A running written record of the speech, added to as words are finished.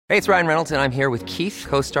Hey, it's Ryan Reynolds, and I'm here with Keith,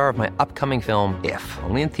 co-star of my upcoming film, If,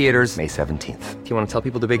 only in theaters May 17th. Do you want to tell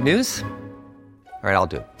people the big news? All right, I'll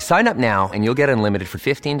do it. Sign up now and you'll get unlimited for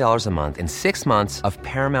 $15 a month and 6 months of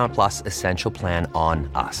Paramount Plus Essential Plan on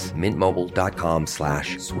us.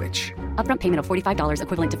 MintMobile.com/switch. Upfront payment of $45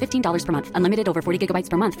 equivalent to $15 per month. Unlimited over 40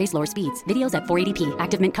 gigabytes per month. Face lower speeds. Videos at 480p.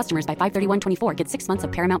 Active Mint customers by 531.24 get 6 months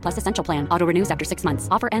of Paramount Plus Essential Plan. Auto renews after 6 months.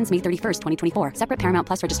 Offer ends May 31st, 2024. Separate Paramount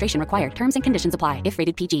Plus registration required. Terms and conditions apply if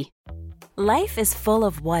rated PG. Life is full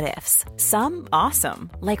of what-ifs. Some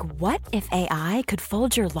awesome. Like what if AI could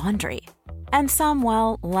fold your laundry? And some,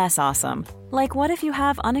 well, less awesome. Like what if you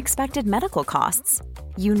have unexpected medical costs?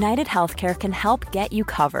 United Healthcare can help get you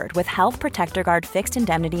covered with Health Protector Guard fixed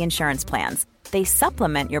indemnity insurance plans. They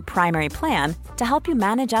supplement your primary plan to help you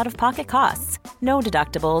manage out-of-pocket costs. No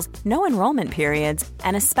deductibles, no enrollment periods,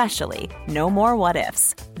 and especially no more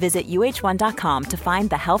what-ifs. Visit uh1.com to find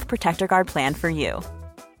the Health Protector Guard plan for you.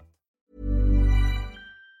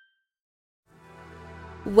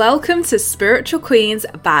 Welcome to Spiritual Queen's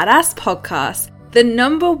Badass Podcast, the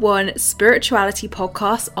 #1 spirituality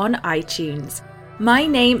podcast on iTunes. My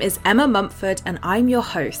name is Emma Mumford and I'm your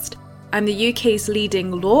host. I'm the UK's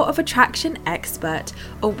leading law of attraction expert,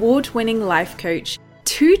 award-winning life coach,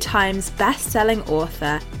 2 times best-selling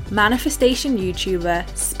author, manifestation YouTuber,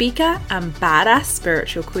 speaker, and badass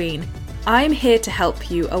spiritual queen. I'm here to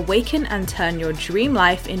help you awaken and turn your dream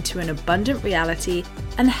life into an abundant reality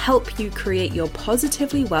and help you create your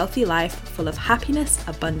positively wealthy life full of happiness,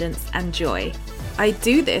 abundance, and joy. I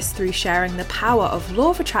do this through sharing the power of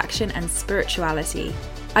law of attraction and spirituality.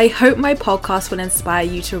 I hope my podcast will inspire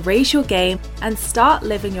you to raise your game and start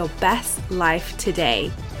living your best life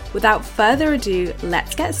today. Without further ado,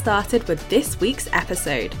 let's get started with this week's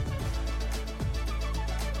episode.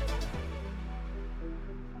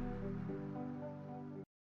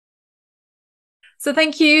 So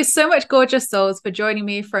thank you so much, gorgeous souls, for joining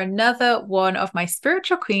me for another one of my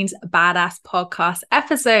Spiritual Queens Badass Podcast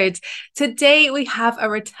episodes. Today, we have a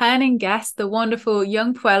returning guest, the wonderful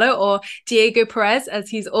Yung Pueblo, or Diego Perez,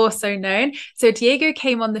 as he's also known. So Diego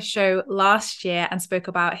came on the show last year and spoke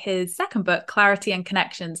about his second book, Clarity and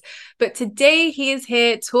Connections. But today, he is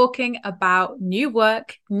here talking about new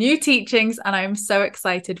work, new teachings, and I'm so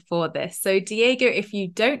excited for this. So Diego, if you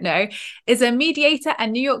don't know, is a mediator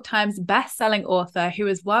and New York Times best-selling author who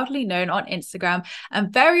is widely known on Instagram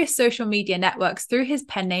and various social media networks through his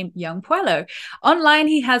pen name Yung Pueblo. Online,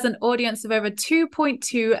 he has an audience of over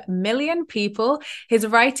 2.2 million people. His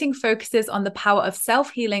writing focuses on the power of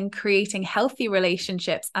self-healing, creating healthy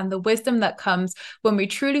relationships, and the wisdom that comes when we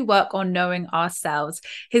truly work on knowing ourselves.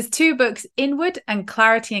 His 2 books, Inward and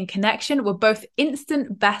Clarity and Connection, were both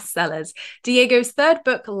instant bestsellers. Diego's 3rd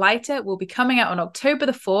book, Lighter, will be coming out on October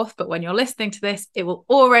the 4th, but when you're listening to this, it will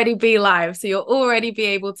already be live, so you'll already be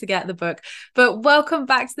able to get the book. But welcome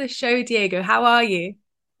back to the show, Diego. How are you?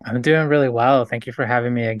 I'm doing really well. Thank you for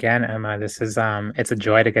having me again, Emma. This is it's a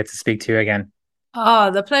joy to get to speak to you again.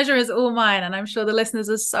 Oh, the pleasure is all mine. And I'm sure the listeners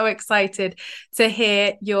are so excited to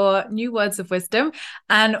hear your new words of wisdom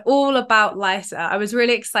and all about Lighter. I was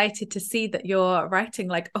really excited to see that you're writing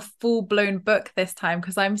like a full-blown book this time,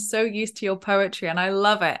 because I'm so used to your poetry and I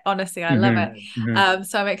love it. Honestly, I love it.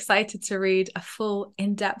 So I'm excited to read a full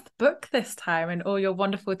in-depth book this time and all your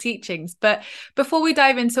wonderful teachings. But before we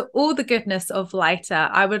dive into all the goodness of Lighter,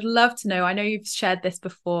 I would love to know, I know you've shared this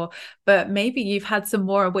before, but maybe you've had some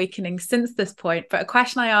more awakenings since this point. But a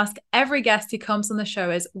question I ask every guest who comes on the show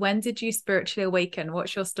is, when did you spiritually awaken?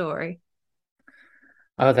 What's your story?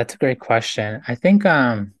 Oh, that's a great question. I think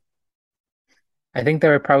there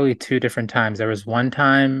were probably 2 different times. There was one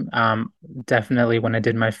time, definitely when I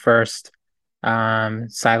did my first silent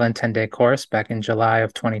 10-day course back in July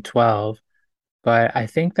of 2012. But I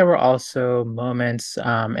think there were also moments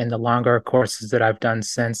in the longer courses that I've done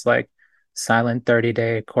since, like silent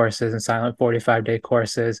 30-day courses and silent 45-day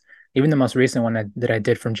courses. Even the most recent one that I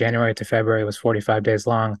did from January to February was 45 days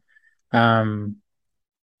long.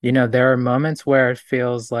 There are moments where it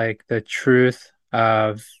feels like the truth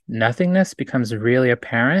of nothingness becomes really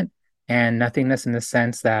apparent, and nothingness in the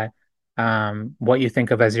sense that what you think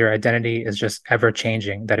of as your identity is just ever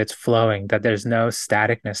changing, that it's flowing, that there's no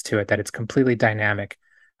staticness to it, that it's completely dynamic.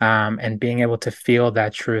 And being able to feel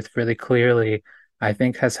that truth really clearly, I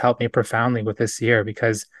think, has helped me profoundly with this year,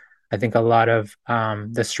 because I think a lot of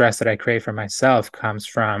the stress that I create for myself comes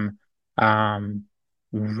from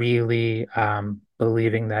really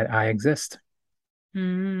believing that I exist.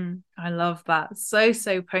 I love that. So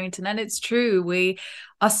potent. And it's true. We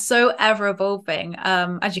are so ever evolving.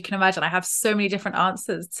 As you can imagine, I have so many different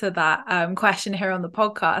answers to that question here on the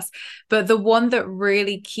podcast. But the one that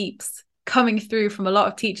really keeps coming through from a lot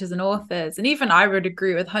of teachers and authors, and even I would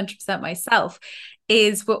agree with 100% myself,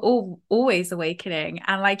 is we're all always awakening.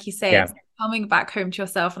 And like you say, it's coming back home to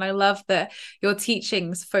yourself. And I love that your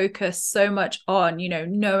teachings focus so much on, you know,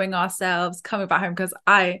 knowing ourselves, coming back home, because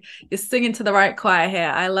you're singing to the right choir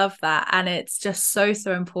here. I love that. And it's just so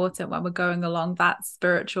important when we're going along that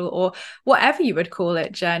spiritual, or whatever you would call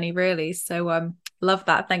it, journey, really. So love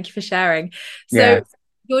that. Thank you for sharing. So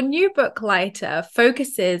your new book, Lighter,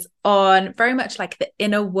 focuses on very much like the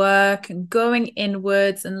inner work and going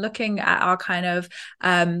inwards and looking at our kind of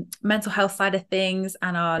mental health side of things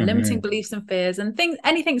and our limiting beliefs and fears and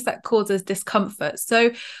anything that causes discomfort.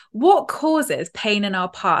 So what causes pain in our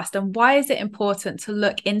past, and why is it important to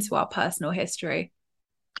look into our personal history?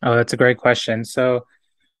 Oh, that's a great question. So,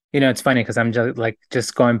 you know, it's funny because I'm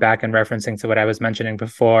just going back and referencing to what I was mentioning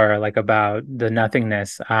before, like about the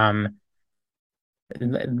nothingness.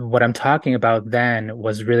 What I'm talking about then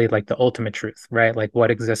was really like the ultimate truth, right? Like what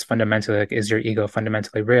exists fundamentally, like is your ego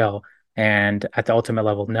fundamentally real? And at the ultimate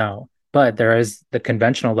level, no. But there is the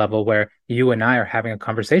conventional level where you and I are having a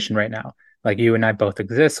conversation right now. Like you and I both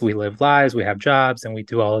exist, we live lives, we have jobs, and we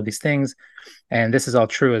do all of these things. And this is all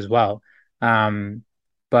true as well.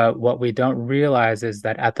 But what we don't realize is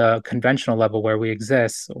that at the conventional level where we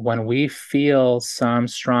exist, when we feel some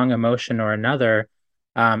strong emotion or another,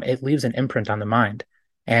 it leaves an imprint on the mind.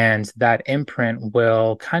 And that imprint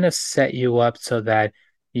will kind of set you up so that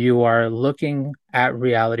you are looking at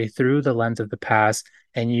reality through the lens of the past,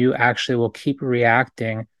 and you actually will keep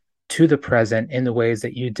reacting to the present in the ways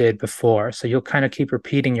that you did before. So you'll kind of keep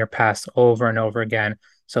repeating your past over and over again.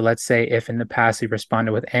 So let's say if in the past you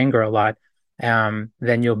responded with anger a lot,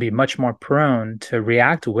 then you'll be much more prone to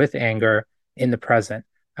react with anger in the present.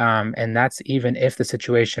 And that's even if the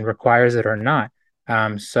situation requires it or not.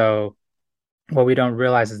 So what we don't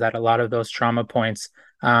realize is that a lot of those trauma points,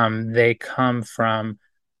 they come from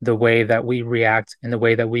the way that we react and the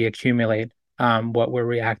way that we accumulate what we're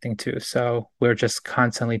reacting to. So we're just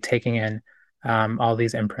constantly taking in all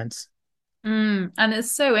these imprints. And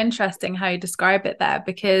it's so interesting how you describe it there,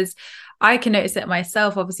 because I can notice it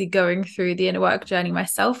myself, obviously going through the inner work journey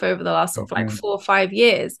myself over the last sort of like 4 or 5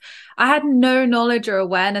 years. I had no knowledge or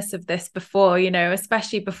awareness of this before, you know,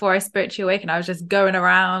 especially before I spiritually awakened. I was just going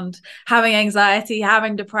around having anxiety,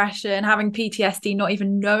 having depression, having PTSD, not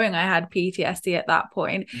even knowing I had PTSD at that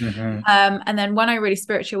point. And then when I really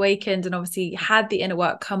spiritually awakened and obviously had the inner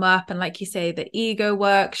work come up, and like you say, the ego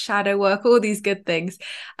work, shadow work, all these good things.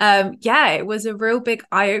 It was a real big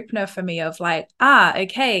eye opener for me of like,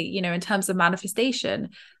 okay, you know, in terms of manifestation,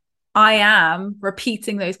 I am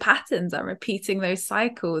repeating those patterns, I'm repeating those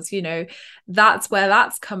cycles, you know, that's where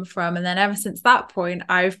that's come from. And then ever since that point,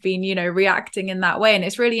 I've been, you know, reacting in that way. And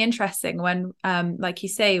it's really interesting when, like you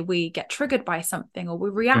say, we get triggered by something or we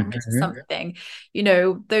react to something, you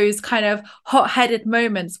know, those kind of hot-headed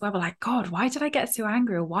moments where we're like, God, why did I get so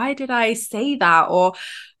angry? Or why did I say that? Or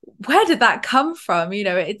where did that come from? You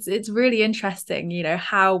know, it's really interesting, you know,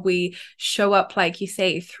 how we show up, like you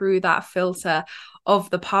say, through that filter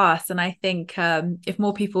of the past. And I think if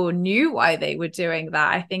more people knew why they were doing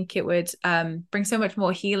that, I think it would bring so much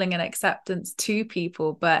more healing and acceptance to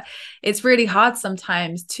people. But it's really hard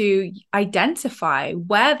sometimes to identify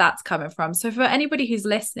where that's coming from. So for anybody who's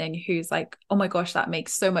listening, who's like, oh my gosh, that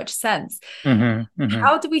makes so much sense.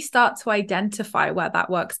 How do we start to identify where that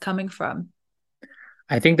work's coming from?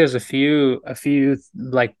 I think there's a few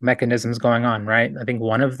like mechanisms going on, right? I think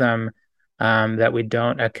one of them that we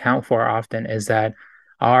don't account for often is that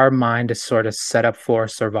our mind is sort of set up for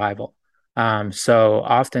survival. So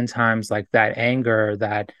oftentimes like that anger,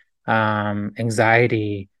 that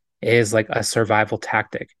anxiety is like a survival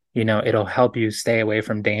tactic. You know, it'll help you stay away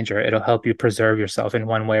from danger. It'll help you preserve yourself in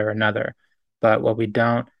one way or another. But what we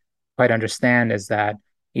don't quite understand is that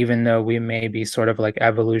even though we may be sort of like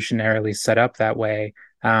evolutionarily set up that way,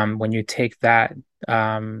 when you take that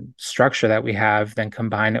structure that we have, then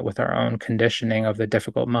combine it with our own conditioning of the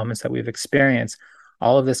difficult moments that we've experienced,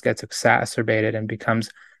 all of this gets exacerbated and becomes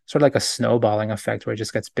sort of like a snowballing effect where it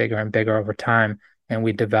just gets bigger and bigger over time. And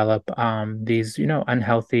we develop these, you know,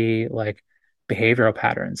 unhealthy like behavioral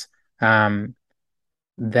patterns. Then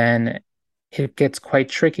it gets quite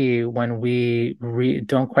tricky when we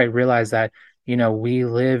don't quite realize that, you know, we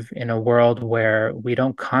live in a world where we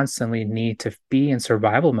don't constantly need to be in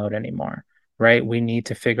survival mode anymore, right? We need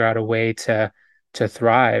to figure out a way to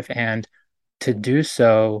thrive. And to do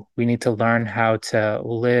so, we need to learn how to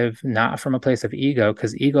live not from a place of ego,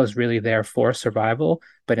 because ego is really there for survival,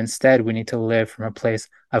 but instead we need to live from a place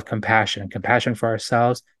of compassion for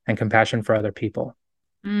ourselves and compassion for other people.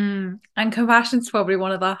 And compassion's probably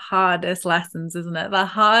one of the hardest lessons, isn't it? The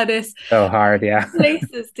hardest So hard, yeah.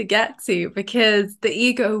 places to get to, because the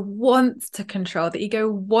ego wants to control, the ego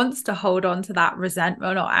wants to hold on to that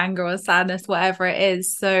resentment or anger or sadness, whatever it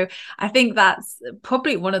is. So I think that's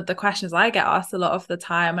probably one of the questions I get asked a lot of the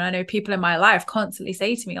time. And I know people in my life constantly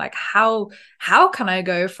say to me, like, how can I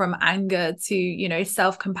go from anger to,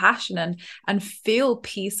 self-compassion and feel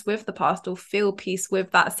peace with the past, or feel peace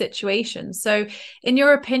with that situation? So in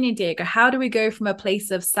your opinion, Diego, how do we go from a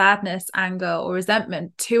place of sadness, anger, or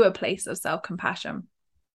resentment to a place of self-compassion?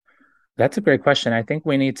 That's a great question. I think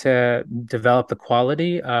we need to develop the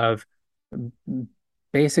quality of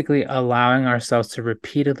basically allowing ourselves to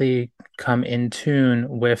repeatedly come in tune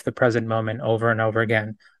with the present moment over and over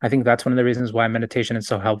again. I think that's one of the reasons why meditation is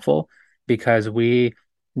so helpful, because we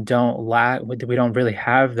don't really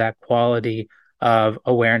have that quality of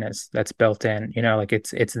awareness that's built in. Like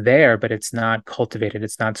it's there, but it's not cultivated,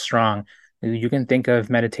 it's not strong. You can think of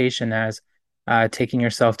meditation as taking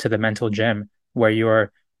yourself to the mental gym, where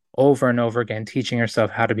you're over and over again teaching yourself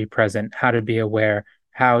how to be present, how to be aware,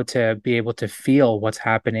 how to be able to feel what's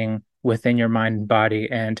happening within your mind and body,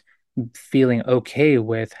 and feeling okay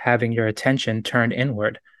with having your attention turned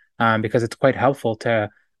inward. Because it's quite helpful to,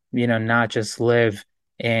 not just live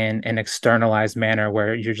in an externalized manner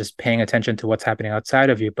where you're just paying attention to what's happening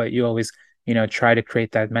outside of you, but you always, try to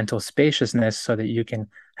create that mental spaciousness so that you can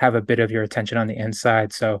have a bit of your attention on the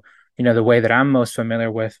inside. So, the way that I'm most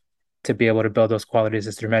familiar with to be able to build those qualities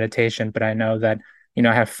is through meditation. But I know that,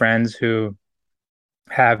 I have friends who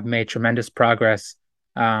have made tremendous progress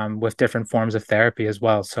with different forms of therapy as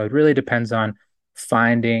well. So it really depends on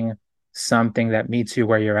finding something that meets you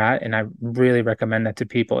where you're at. And I really recommend that to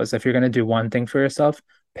people, is if you're going to do one thing for yourself,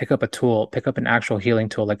 pick up a tool, pick up an actual healing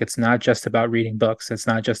tool. Like, it's not just about reading books. It's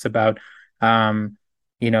not just about,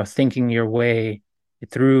 thinking your way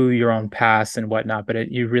through your own past and whatnot,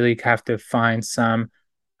 but you really have to find some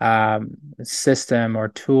system or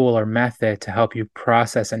tool or method to help you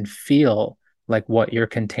process and feel like what you're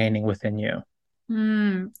containing within you.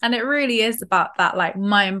 And it really is about that, like,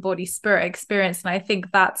 mind, body, spirit experience. And I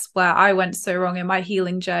think that's where I went so wrong in my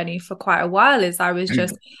healing journey for quite a while, is I was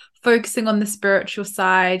just focusing on the spiritual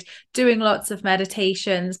side, doing lots of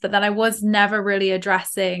meditations, but then I was never really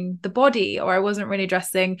addressing the body, or I wasn't really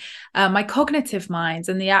addressing my cognitive minds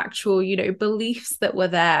and the actual, beliefs that were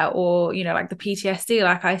there, or, like the PTSD,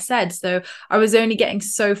 like I said. So I was only getting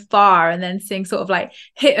so far, and then seeing sort of like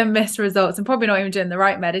hit and miss results, and probably not even doing the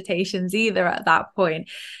right meditations either at that point.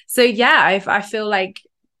 So yeah, I feel like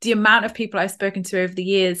the amount of people I've spoken to over the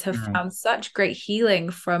years have found such great healing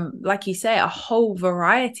from, like you say, a whole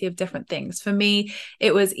variety of different things. For me,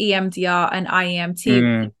 it was EMDR and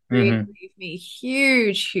IEMT. Really gave me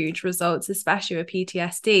huge results, especially with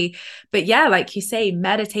PTSD. But yeah, like you say,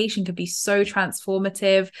 meditation can be so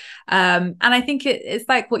transformative. And I think it's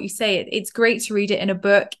like what you say, it's great to read it in a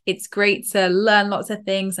book. It's great to learn lots of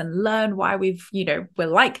things and learn why we're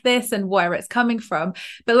like this and where it's coming from.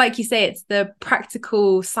 But like you say, it's the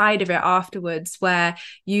practical side of it afterwards where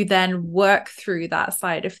you then work through that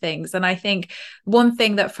side of things. And I think one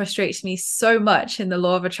thing that frustrates me so much in the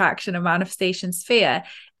law of attraction and manifestation sphere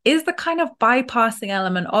is the kind of bypassing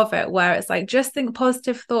element of it, where it's like, just think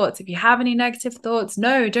positive thoughts. If you have any negative thoughts,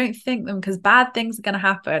 no, don't think them, because bad things are going to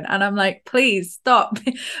happen. And I'm like, please stop.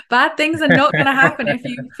 Bad things are not going to happen if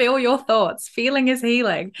you feel your thoughts. Feeling is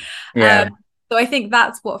healing. Yeah. So I think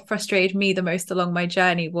that's what frustrated me the most along my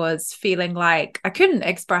journey, was feeling like I couldn't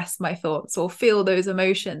express my thoughts or feel those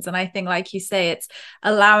emotions. And I think, like you say, it's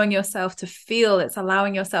allowing yourself to feel, it's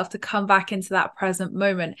allowing yourself to come back into that present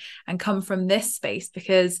moment and come from this space.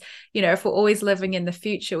 Because, if we're always living in the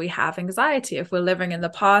future, we have anxiety. If we're living in the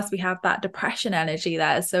past, we have that depression energy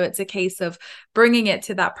there. So it's a case of bringing it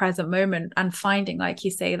to that present moment and finding, like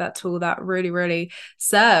you say, that tool that really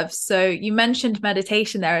serves. So you mentioned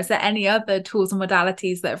meditation there. Is there any other tools and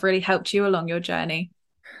modalities that have really helped you along your journey?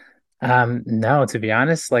 No, to be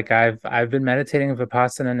honest, like I've been meditating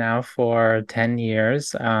Vipassana now for 10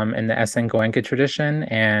 years, in the Esen Goenka tradition,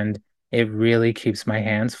 and it really keeps my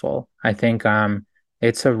hands full. I think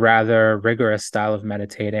it's a rather rigorous style of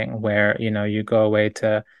meditating where, you go away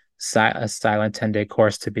to a silent 10-day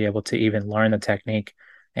course to be able to even learn the technique.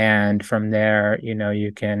 And from there,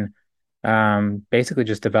 you can basically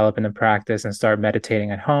just develop in the practice and start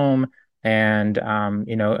meditating at home, and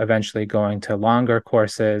eventually going to longer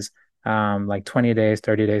courses, like 20 days,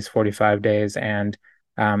 30 days, 45 days. And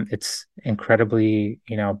it's incredibly,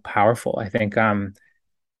 powerful. I think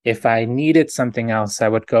if I needed something else, I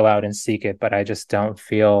would go out and seek it, but I just don't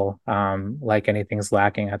feel like anything's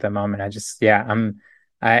lacking at the moment.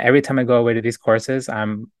 every time I go away to these courses,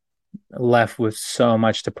 I'm left with so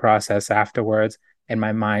much to process afterwards, and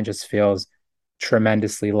my mind just feels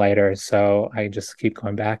tremendously lighter. So I just keep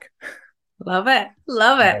going back. Love it.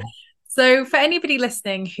 Love it. Yeah. So for anybody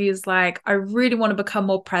listening who's like, I really want to become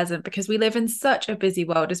more present, because we live in such a busy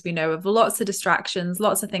world, as we know, with lots of distractions,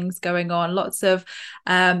 lots of things going on, lots of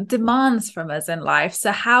demands from us in life.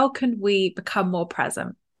 So how can we become more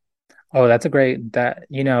present? Oh, that's a great that,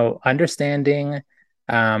 understanding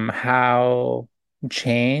how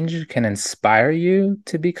change can inspire you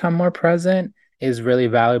to become more present is really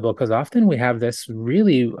valuable, because often we have this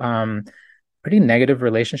really pretty negative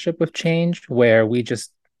relationship with change where we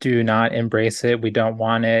just do not embrace it. We don't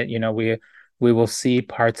want it. We will see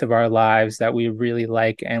parts of our lives that we really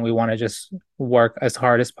like, and we want to just work as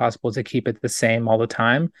hard as possible to keep it the same all the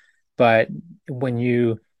time. But when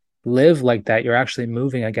you live like that, you're actually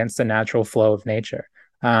moving against the natural flow of nature.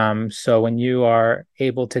 So when you are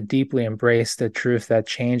able to deeply embrace the truth that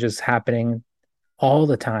change is happening all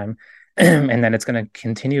the time, and then it's going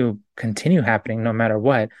to continue happening no matter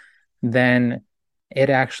what, then it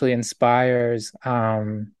actually inspires,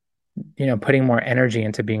 putting more energy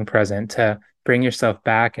into being present, to bring yourself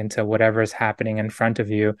back into whatever is happening in front of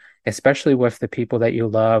you, especially with the people that you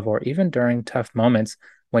love, or even during tough moments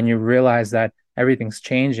when you realize that everything's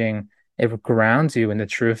changing. It grounds you in the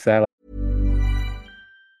truth that.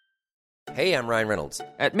 Hey, I'm Ryan Reynolds.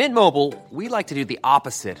 At Mint Mobile, we like to do the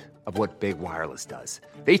opposite of what Big Wireless does.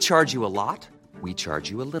 They charge you a lot, we charge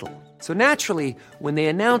you a little. So naturally, when they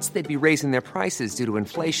announced they'd be raising their prices due to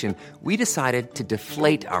inflation, we decided to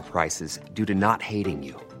deflate our prices due to not hating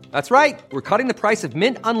you. That's right. We're cutting the price of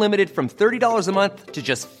Mint Unlimited from $30 a month to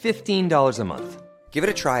just $15 a month. Give it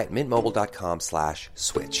a try at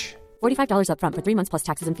mintmobile.com/switch. $45 up front for 3 months plus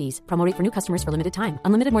taxes and fees. Promo rate for new customers for limited time.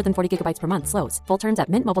 Unlimited more than 40 gigabytes per month. Slows full terms at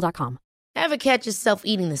mintmobile.com. Ever catch yourself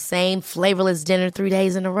eating the same flavorless dinner 3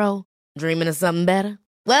 days in a row? Dreaming of something better?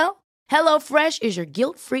 Well, HelloFresh is your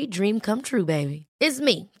guilt-free dream come true, baby. It's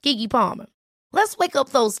me, Keke Palmer. Let's wake up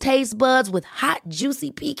those taste buds with hot,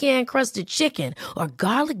 juicy pecan-crusted chicken or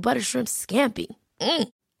garlic butter shrimp scampi.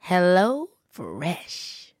 Hello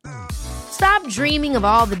Fresh. Stop dreaming of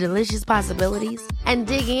all the delicious possibilities and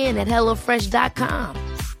dig in at HelloFresh.com.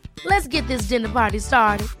 Let's get this dinner party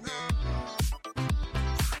started.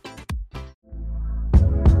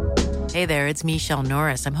 Hey there, it's Michelle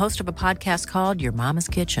Norris. I'm host of a podcast called Your Mama's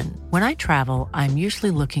Kitchen. When I travel, I'm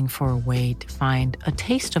usually looking for a way to find a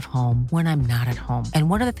taste of home when I'm not at home. And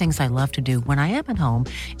one of the things I love to do when I am at home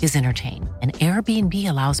is entertain. And Airbnb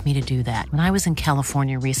allows me to do that. When I was in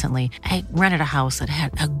California recently, I rented a house that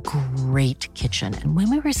had a great kitchen. And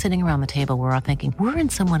when we were sitting around the table, we were all thinking, we're in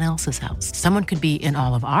someone else's house. Someone could be in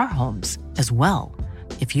all of our homes as well.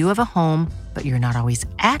 If you have a home, but you're not always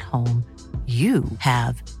at home, you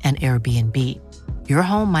have an Airbnb. Your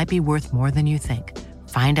home might be worth more than you think.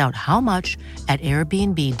 Find out how much at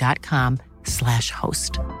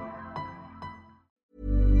airbnb.com/host.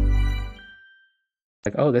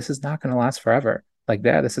 Like, oh, this is not going to last forever. Like,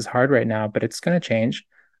 yeah, this is hard right now, but it's going to change.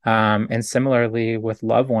 And similarly with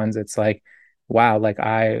loved ones, it's like, wow, like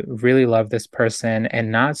I really love this person,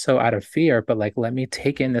 and not so out of fear, but like, let me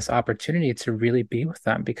take in this opportunity to really be with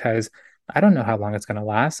them, because I don't know how long it's going to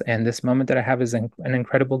last. And this moment that I have is an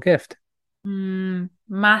incredible gift.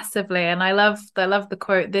 Massively. And I love the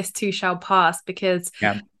quote, "This too shall pass," because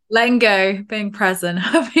Yeah. letting go, being present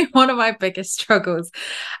have been one of my biggest struggles.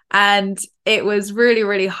 And it was really,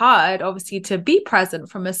 really hard, obviously, to be present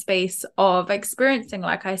from a space of experiencing,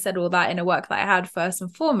 like I said, all that inner work that I had first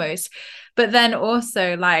and foremost. But then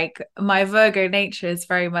also, like, my Virgo nature is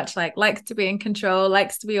very much like, likes to be in control,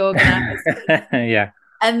 likes to be organized. Yeah.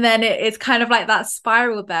 And then it's kind of like that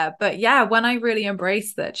spiral there. But yeah, when I really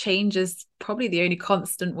embrace that change is probably the only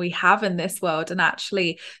constant we have in this world, and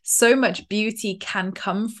actually so much beauty can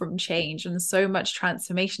come from change, and so much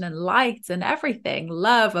transformation and light and everything,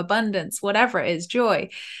 love, abundance, whatever it is, joy.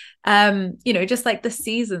 Just like the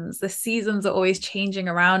seasons are always changing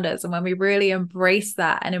around us. And when we really embrace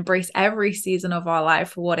that and embrace every season of our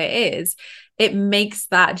life for what it is, it makes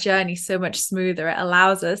that journey so much smoother. It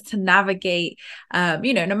allows us to navigate,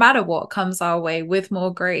 no matter what comes our way, with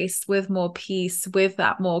more grace, with more peace, with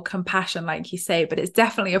that more compassion, like you say. But it's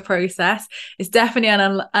definitely a process. It's definitely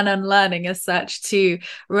an unlearning as such, to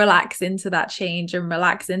relax into that change and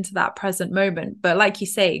relax into that present moment. But like you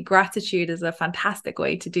say, gratitude is a fantastic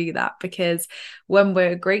way to do that, because when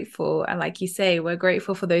we're grateful, and like you say, we're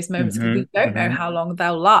grateful for those moments, because we don't know how long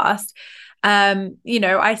they'll last.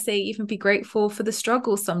 I say even be grateful for the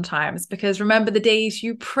struggles sometimes, because remember the days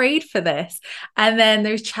you prayed for this, and then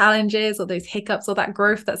those challenges or those hiccups or that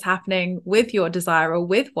growth that's happening with your desire or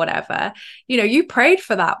with whatever, you prayed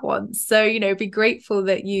for that once. So, be grateful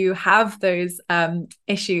that you have those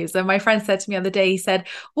issues. And my friend said to me the other day, he said,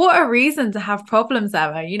 what a reason to have problems,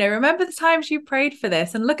 Emma. Remember the times you prayed for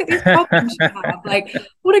this and look at these problems you have. Like,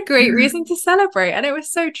 what a great reason to celebrate. And it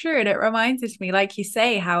was so true. And it reminded me, like you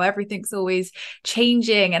say, how everything's always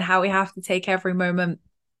changing and how we have to take every moment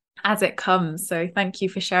as it comes. So thank you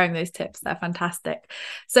for sharing those tips. They're fantastic.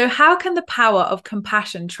 So how can the power of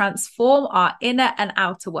compassion transform our inner and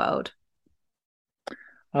outer world?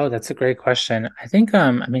 Oh, that's a great question. I think,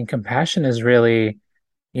 compassion is really,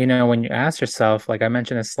 when you ask yourself, like I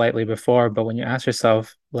mentioned this slightly before, but when you ask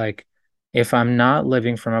yourself, like, if I'm not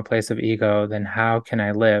living from a place of ego, then how can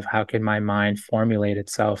I live? How can my mind formulate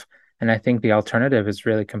itself? And I think the alternative is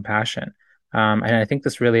really compassion. And I think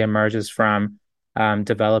this really emerges from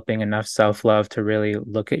developing enough self-love to really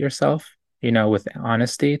look at yourself, with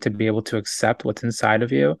honesty, to be able to accept what's inside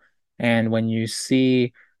of you. And when you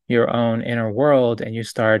see your own inner world and you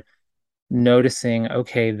start noticing,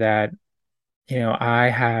 okay, that, I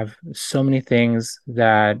have so many things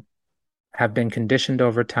that have been conditioned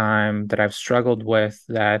over time that I've struggled with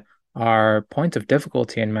that are points of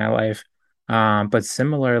difficulty in my life. But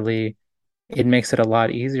similarly, it makes it a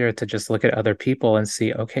lot easier to just look at other people and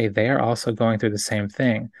see, okay, they are also going through the same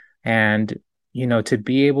thing. And, to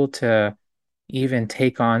be able to even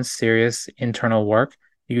take on serious internal work,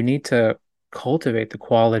 you need to cultivate the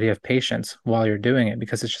quality of patience while you're doing it,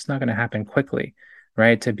 because it's just not going to happen quickly,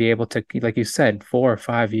 right? To be able to, like you said, 4 or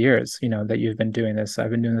 5 years, that you've been doing this. I've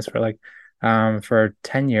been doing this for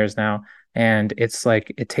 10 years now. And it's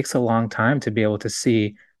like, it takes a long time to be able to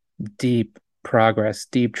see deep progress,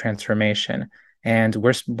 deep transformation. And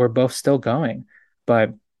we're both still going.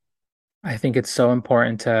 But I think it's so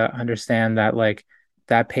important to understand that, like,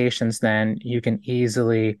 that patience, then you can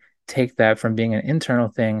easily take that from being an internal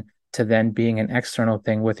thing to then being an external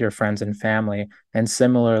thing with your friends and family. And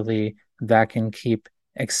similarly, that can keep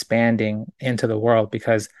expanding into the world,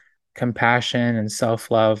 because compassion and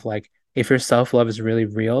self-love, like, if your self-love is really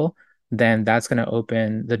real, then that's going to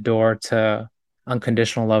open the door to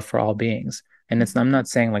unconditional love for all beings. And I'm not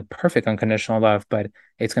saying like perfect unconditional love, but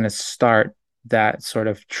it's going to start that sort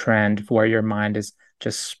of trend where your mind is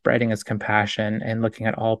just spreading its compassion and looking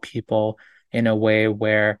at all people in a way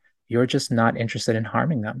where you're just not interested in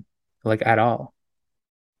harming them, like, at all.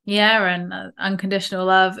 Yeah, and unconditional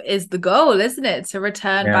love is the goal, isn't it? To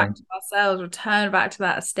return back to ourselves, return back to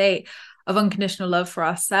that state of unconditional love for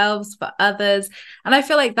ourselves, for others. And I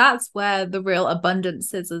feel like that's where the real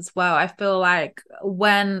abundance is as well. I feel like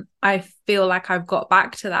when I feel like I've got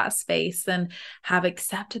back to that space and have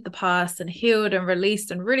accepted the past and healed and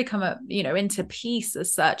released and really come up, into peace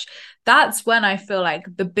as such, that's when I feel like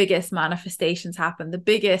the biggest manifestations happen, the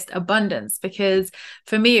biggest abundance. Because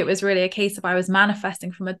for me, it was really a case of I was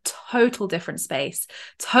manifesting from a total different space,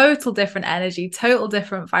 total different energy, total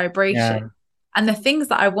different vibration. Yeah. And the things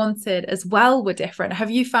that I wanted as well were different. Have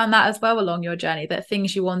you found that as well along your journey, that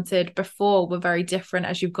things you wanted before were very different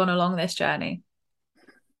as you've gone along this journey?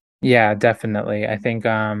 Yeah, definitely. I think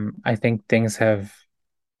things have,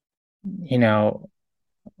 the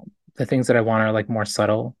things that I want are like more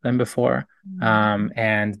subtle than before.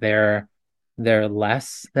 And they're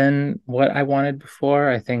less than what I wanted before.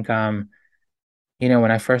 I think when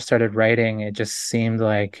I first started writing, it just seemed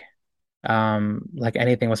like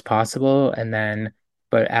anything was possible. And then,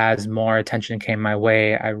 but as more attention came my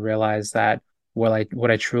way, I realized that what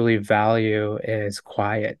I truly value is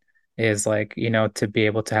quiet, is like, to be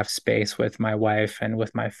able to have space with my wife and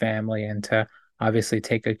with my family, and to obviously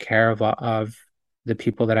take good care of the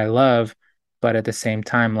people that I love. But at the same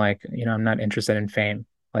time, like, I'm not interested in fame.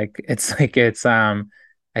 Like, I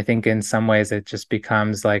think in some ways it just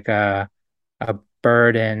becomes like a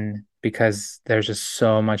burden, because there's just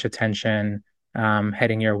so much attention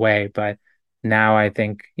heading your way. But now I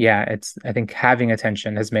think, I think having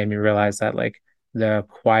attention has made me realize that, like, the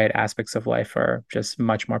quiet aspects of life are just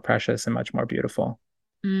much more precious and much more beautiful.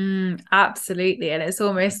 Absolutely. And it's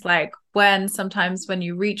almost like sometimes when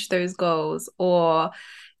you reach those goals or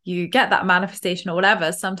you get that manifestation or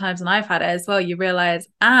whatever, sometimes, and I've had it as well, you realize,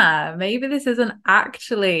 maybe this isn't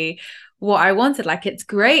actually what I wanted. Like, it's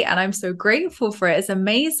great and I'm so grateful for it, it's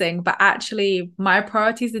amazing, but actually my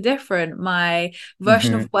priorities are different, my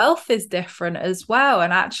version of wealth is different as well.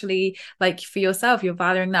 And actually, like, for yourself, you're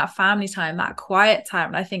valuing that family time, that quiet time.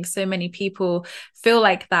 And I think so many people feel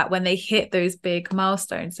like that when they hit those big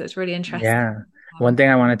milestones. So it's really interesting. Yeah. One thing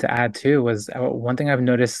I wanted to add too was one thing I've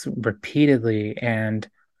noticed repeatedly, and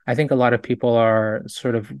I think a lot of people are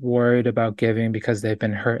sort of worried about giving because they've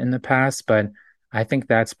been hurt in the past, but I think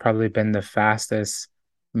that's probably been the fastest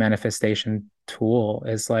manifestation tool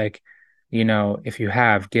is like, if you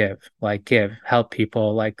have, give, help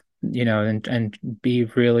people, like, and be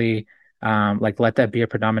really, like, let that be a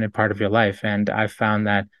predominant part of your life. And I've found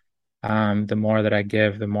that the more that I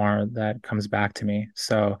give, the more that comes back to me.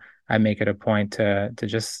 So I make it a point to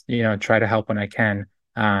just try to help when I can,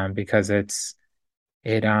 because it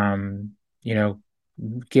you know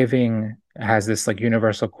giving has this like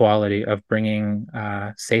universal quality of bringing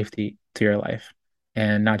safety to your life,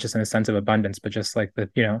 and not just in a sense of abundance, but just like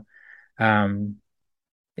um,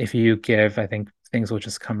 if you give, I think things will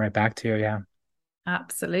just come right back to you. Yeah.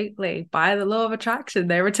 Absolutely. By the law of attraction,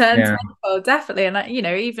 they return Yeah. tenfold, definitely. And,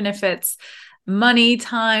 even if it's money,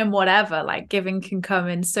 time, whatever, like giving can come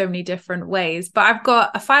in so many different ways. But I've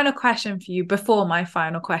got a final question for you before my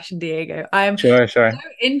final question, Diego. I'm Sure, so sure.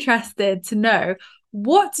 interested to know,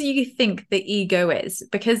 what do you think the ego is?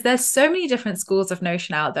 Because there's so many different schools of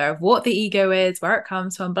notion out there of what the ego is, where it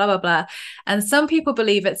comes from, blah, blah, blah. And some people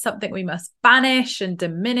believe it's something we must banish and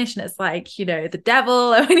diminish. And it's like, the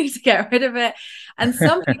devil, and we need to get rid of it. And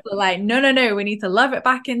some people are like, no, no, no, we need to love it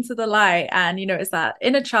back into the light. And, it's that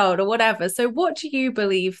inner child or whatever. So what do you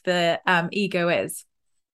believe the ego is?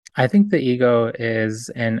 I think the ego is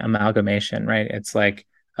an amalgamation, right? It's like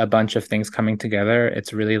a bunch of things coming together.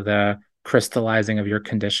 It's really the crystallizing of your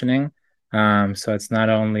conditioning. So it's not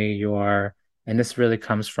only and this really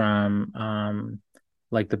comes from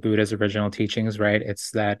like the Buddha's original teachings, right?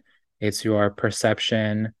 It's your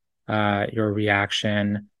perception, your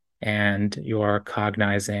reaction, and your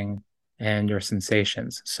cognizing and your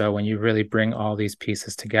sensations. So when you really bring all these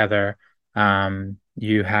pieces together,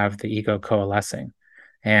 you have the ego coalescing.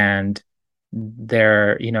 And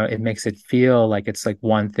it makes it feel like it's like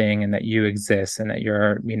one thing and that you exist and that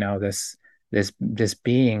you're, this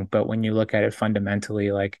being. But when you look at it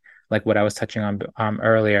fundamentally, like what I was touching on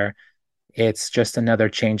earlier, it's just another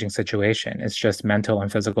changing situation. It's just mental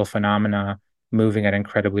and physical phenomena moving at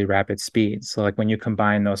incredibly rapid speed. So like when you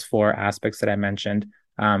combine those four aspects that I mentioned,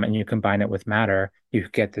 and you combine it with matter, you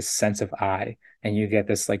get this sense of I, and you get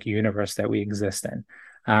this like universe that we exist in.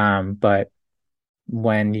 But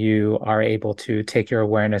when you are able to take your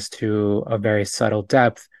awareness to a very subtle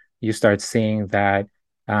depth, you start seeing that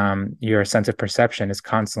your sense of perception is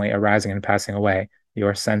constantly arising and passing away.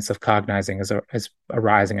 Your sense of cognizing is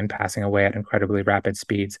arising and passing away at incredibly rapid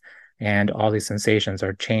speeds. And all these sensations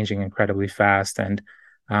are changing incredibly fast. And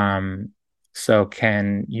so,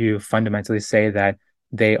 can you fundamentally say that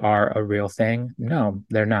they are a real thing? No,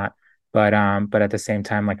 they're not. But at the same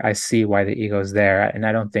time, like I see why the ego is there, and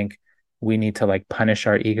I don't think we need to like punish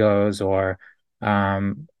our egos or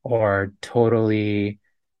totally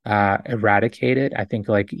eradicate it. I think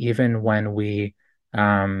like even when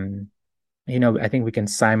um I think we can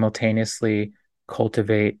simultaneously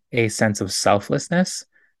cultivate a sense of selflessness.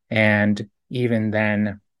 And even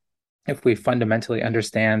then, if we fundamentally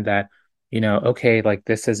understand that, okay, like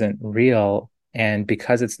this isn't real, and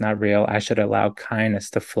because it's not real, I should allow kindness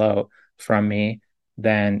to flow from me,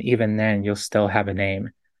 then even then you'll still have a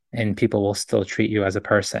name and people will still treat you as a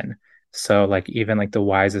person. So like even like the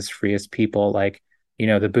wisest, freest people, like,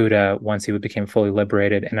 the Buddha, once he became fully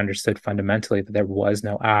liberated and understood fundamentally that there was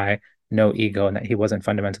no I, no ego, and that he wasn't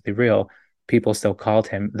fundamentally real, people still called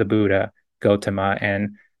him the Buddha, Gautama,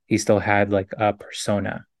 and he still had like a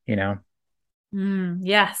persona.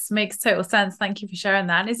 Yes, makes total sense. Thank you for sharing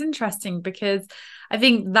that. And it's interesting because I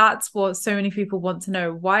think that's what so many people want to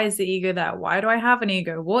know. Why is the ego there? Why do I have an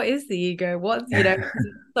ego? What is the ego? Because it's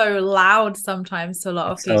so loud sometimes to a lot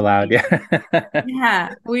of It's so people. loud. Yeah.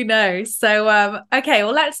 Yeah, we know. So, okay,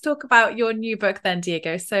 well, let's talk about your new book then,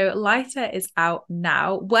 Diego. So, Lighter is out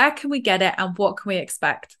now. Where can we get it and what can we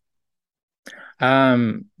expect?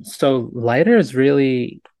 So Lighter is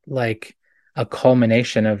really like a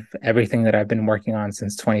culmination of everything that I've been working on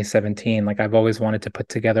since 2017. Like I've always wanted to put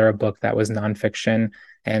together a book that was nonfiction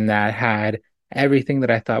and that had everything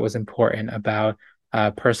that I thought was important about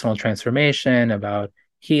personal transformation, about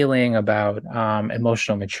healing, about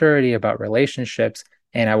emotional maturity, about relationships.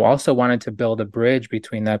 And I also wanted to build a bridge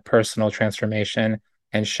between that personal transformation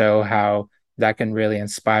and show how that can really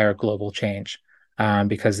inspire global change,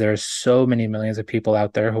 because there's so many millions of people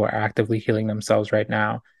out there who are actively healing themselves right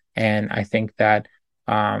now. And I think that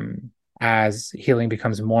as healing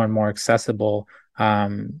becomes more and more accessible,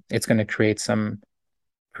 it's going to create some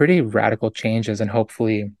pretty radical changes and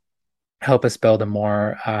hopefully help us build a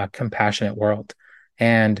more compassionate world.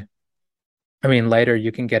 And I mean, Lighter,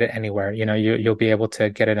 you can get it anywhere. You'll be able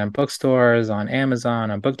to get it in bookstores, on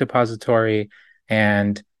Amazon, on Book Depository,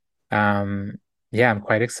 and yeah, I'm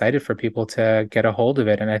quite excited for people to get a hold of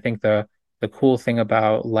it. And I think the cool thing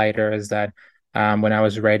about Lighter is that when I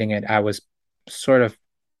was writing it, I was sort of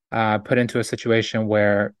put into a situation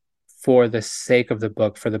where, for the sake of the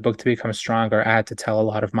book, for the book to become stronger, I had to tell a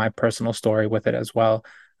lot of my personal story with it as well.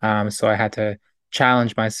 So I had to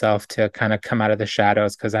challenge myself to kind of come out of the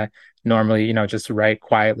shadows, because I normally, just write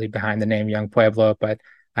quietly behind the name Young Pueblo, but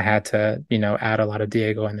I had to, add a lot of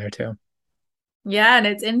Diego in there too. Yeah, and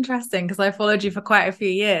it's interesting because I followed you for quite a few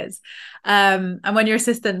years. And when your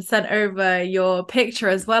assistant sent over your picture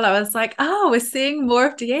as well, I was like, oh, we're seeing more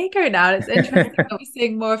of Diego now. And it's interesting that we're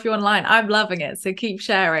seeing more of you online. I'm loving it. So keep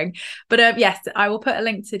sharing. But yes, I will put a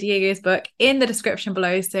link to Diego's book in the description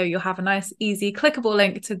below. So you'll have a nice, easy, clickable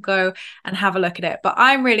link to go and have a look at it. But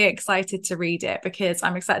I'm really excited to read it because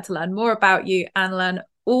I'm excited to learn more about you and learn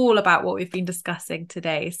all about what we've been discussing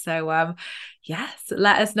today. So yes,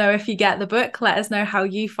 let us know if you get the book. Let us know how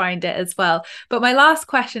you find it as well. But my last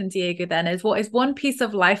question, Diego, then is, what is one piece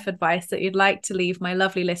of life advice that you'd like to leave my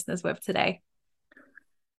lovely listeners with today?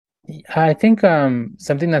 I think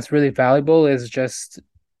something that's really valuable is just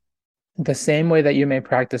the same way that you may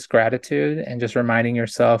practice gratitude and just reminding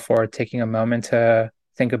yourself, or taking a moment to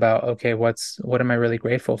think about, okay, what am I really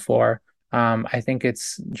grateful for? I think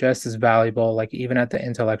it's just as valuable, like even at the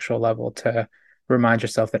intellectual level, to remind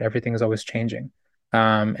yourself that everything is always changing,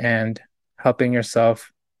 and helping yourself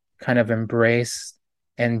kind of embrace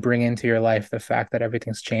and bring into your life the fact that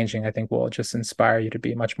everything's changing, I think will just inspire you to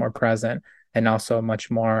be much more present, and also much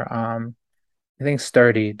more, I think,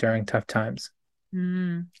 sturdy during tough times.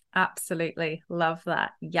 Absolutely. Love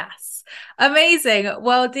that. Yes. Amazing.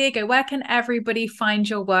 Well, Diego, where can everybody find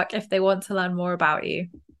your work if they want to learn more about you?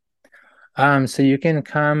 So you can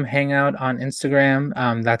come hang out on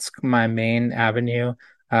Instagram. That's my main avenue.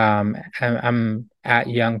 I'm at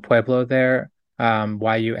Young Pueblo there,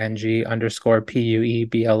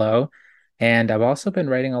 YUNG_PUEBLO. And I've also been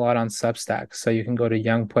writing a lot on Substack. So you can go to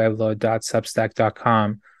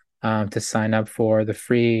youngpueblo.substack.com to sign up for the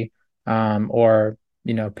free or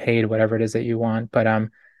paid, whatever it is that you want. But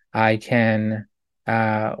I can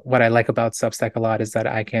what I like about Substack a lot is that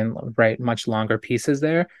I can write much longer pieces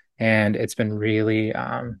there. And it's been really,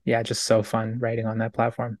 just so fun writing on that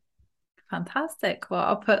platform. Fantastic. Well,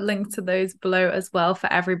 I'll put links to those below as well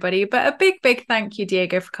for everybody. But a big, big thank you,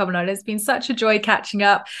 Diego, for coming on. It's been such a joy catching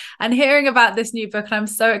up and hearing about this new book. And I'm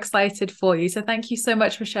so excited for you. So thank you so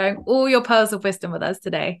much for sharing all your pearls of wisdom with us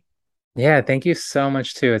today. Yeah, thank you so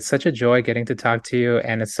much too. It's such a joy getting to talk to you,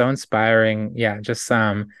 and it's so inspiring. Yeah, just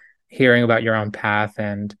hearing about your own path.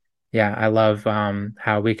 And yeah, I love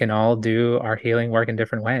how we can all do our healing work in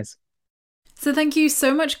different ways. So thank you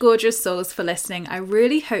so much, gorgeous souls, for listening. I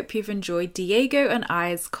really hope you've enjoyed Diego and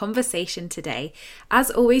I's conversation today.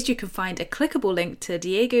 As always, you can find a clickable link to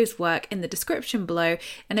Diego's work in the description below.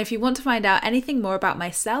 And if you want to find out anything more about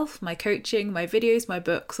myself, my coaching, my videos, my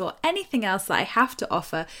books, or anything else that I have to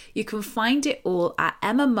offer, you can find it all at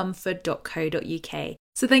emmamumford.co.uk.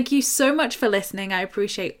 So thank you so much for listening. I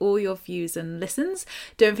appreciate all your views and listens.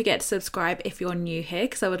 Don't forget to subscribe if you're new here,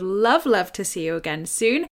 because I would love to see you again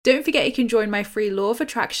soon. Don't forget you can join my free Law of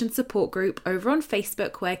Attraction support group over on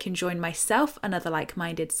Facebook, where you can join myself and other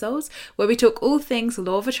like-minded souls, where we talk all things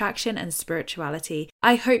Law of Attraction and spirituality.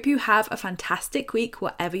 I hope you have a fantastic week,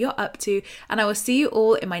 whatever you're up to, and I will see you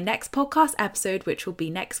all in my next podcast episode, which will be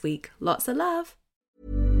next week. Lots of love.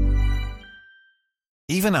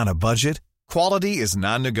 Even on a budget, quality is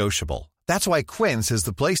non-negotiable. That's why Quince is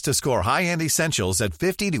the place to score high-end essentials at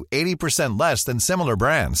 50 to 80% less than similar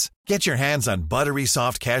brands. Get your hands on buttery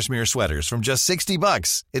soft cashmere sweaters from just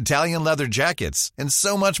 $60, Italian leather jackets, and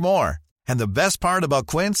so much more. And the best part about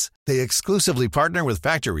Quince, they exclusively partner with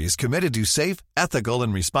factories committed to safe, ethical,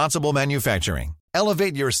 and responsible manufacturing.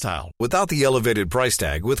 Elevate your style without the elevated price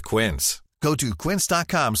tag with Quince. Go to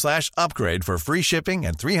quince.com/upgrade for free shipping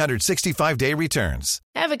and 365-day returns.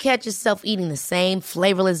 Ever catch yourself eating the same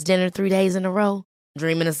flavorless dinner 3 days in a row?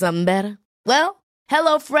 Dreaming of something better? Well,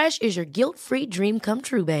 HelloFresh is your guilt-free dream come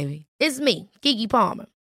true, baby. It's me, Keke Palmer.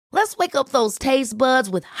 Let's wake up those taste buds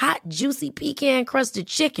with hot, juicy pecan-crusted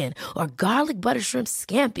chicken or garlic butter shrimp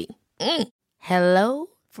scampi. Hello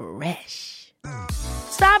Fresh.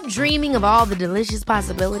 Stop dreaming of all the delicious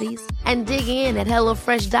possibilities and dig in at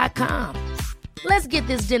HelloFresh.com. Let's get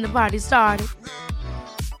this dinner party started.